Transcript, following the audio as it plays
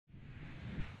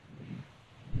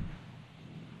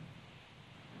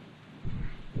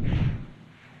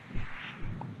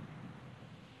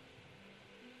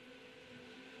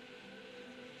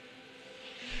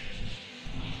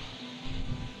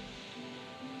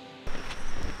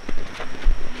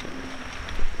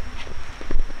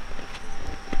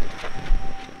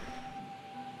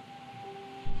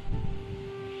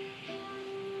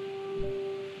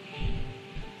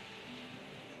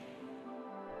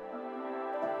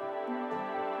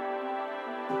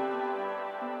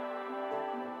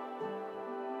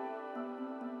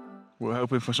We were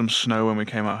hoping for some snow when we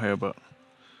came out here, but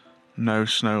no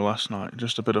snow last night,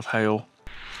 just a bit of hail.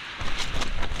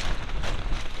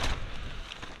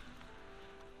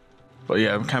 But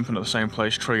yeah, I'm camping at the same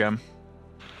place, Trig M.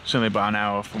 It's only about an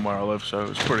hour from where I live, so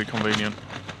it's pretty convenient.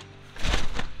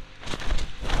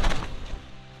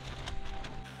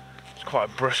 It's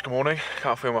quite a brisk morning,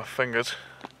 can't feel my fingers.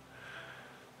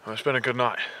 It's been a good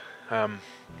night.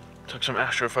 Took some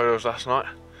astro photos last night.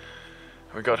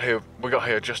 We got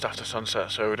here just after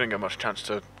sunset, so we didn't get much chance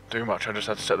to do much. I just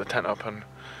had to set the tent up and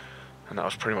that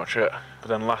was pretty much it. But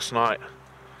then last night,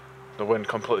 the wind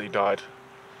completely died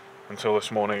until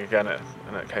this morning again,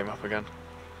 and it came up again.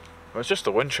 Well, it's just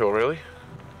the wind chill really,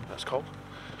 that's cold.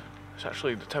 It's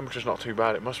actually, the temperature's not too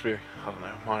bad. It must be, I don't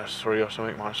know, -3 or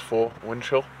something, -4 wind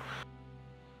chill.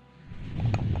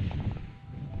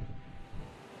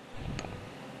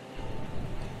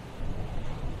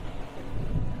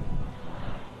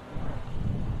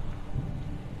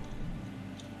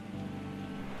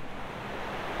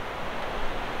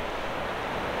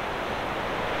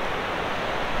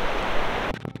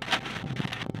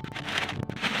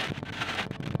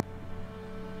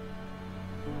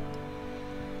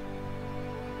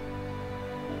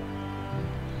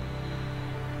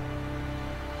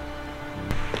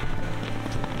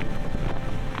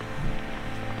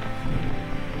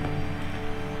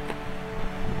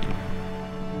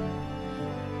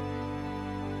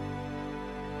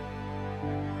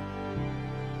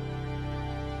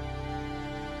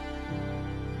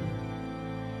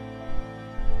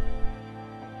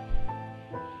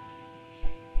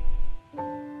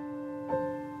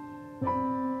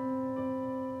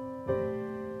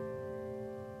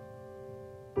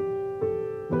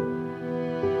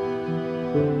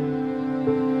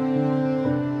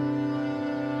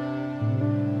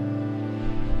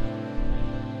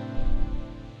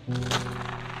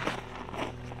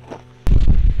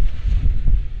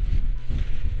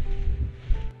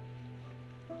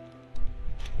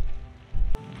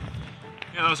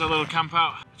 Yeah, that was our little camp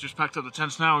out. Just packed up the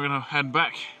tents now, we're gonna head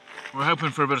back. We're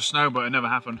hoping for a bit of snow, but it never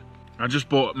happened. I just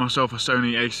bought myself a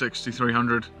Sony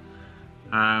A6300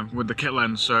 with the kit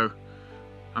lens, so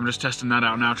I'm just testing that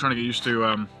out now, trying to get used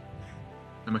to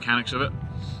the mechanics of it.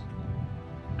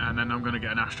 And then I'm gonna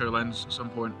get an astro lens at some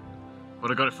point. But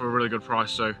I got it for a really good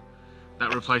price, so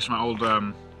that replaced my old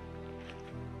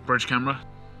bridge camera.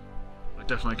 It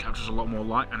definitely captures a lot more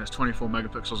light, and it's 24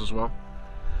 megapixels as well.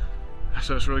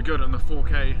 So it's really good, and the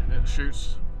 4K it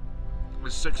shoots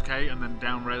with 6K and then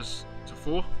down res to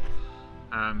 4,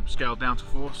 scaled down to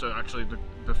 4, so actually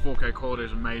the 4K quality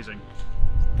is amazing.